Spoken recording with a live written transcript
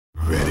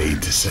ready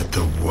to set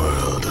the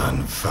world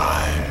on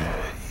fire.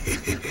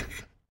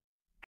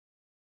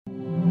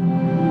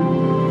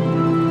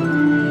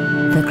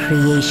 The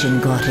creation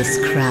goddess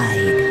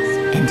cried,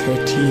 and her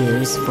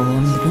tears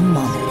formed the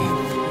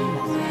monolith.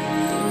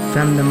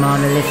 From the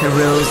monolith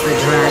arose the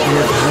dragon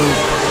of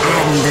hope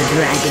and the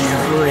dragon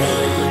of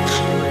rage.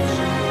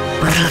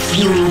 But a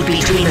feud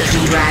between the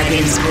two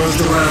dragons caused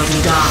the world to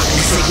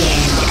darkness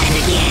again and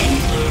again.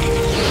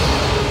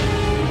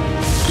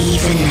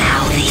 Even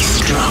now they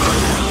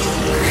struggle.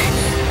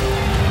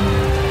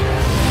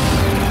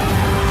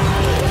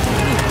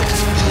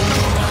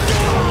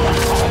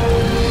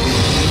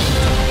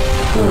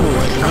 Who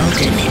would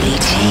ultimately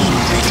tame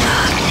the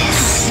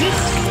darkness?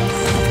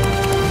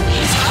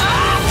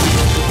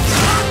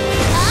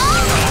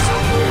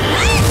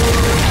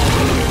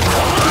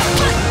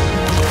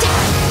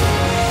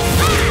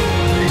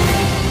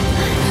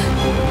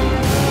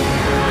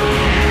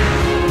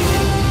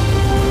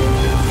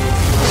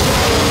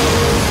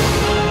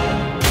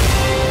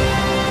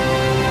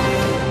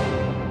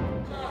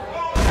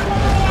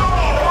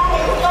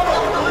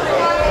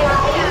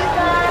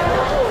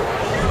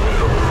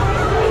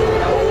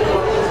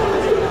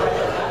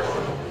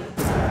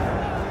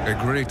 A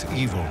great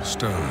evil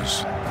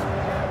stirs.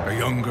 A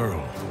young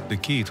girl, the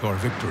key to our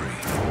victory,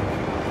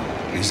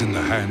 is in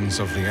the hands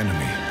of the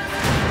enemy.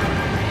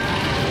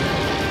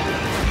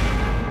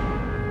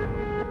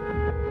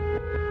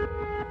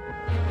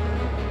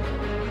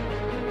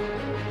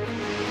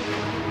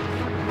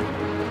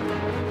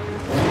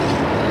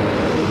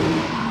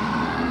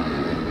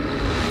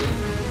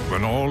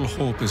 When all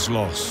hope is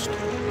lost,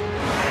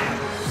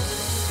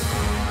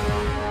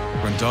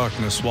 when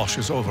darkness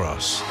washes over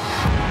us,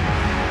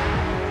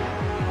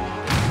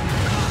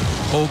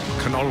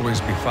 hope can always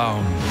be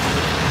found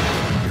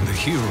in the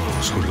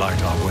heroes who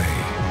light our way.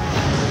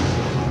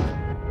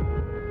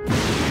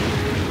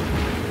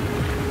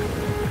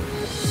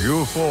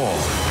 You four,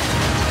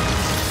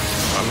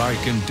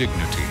 alike in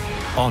dignity,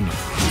 honor,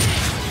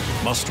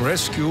 must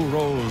rescue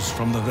Rose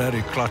from the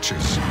very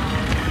clutches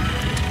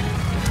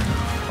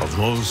of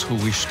those who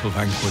wish to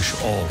vanquish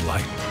all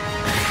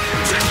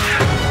light.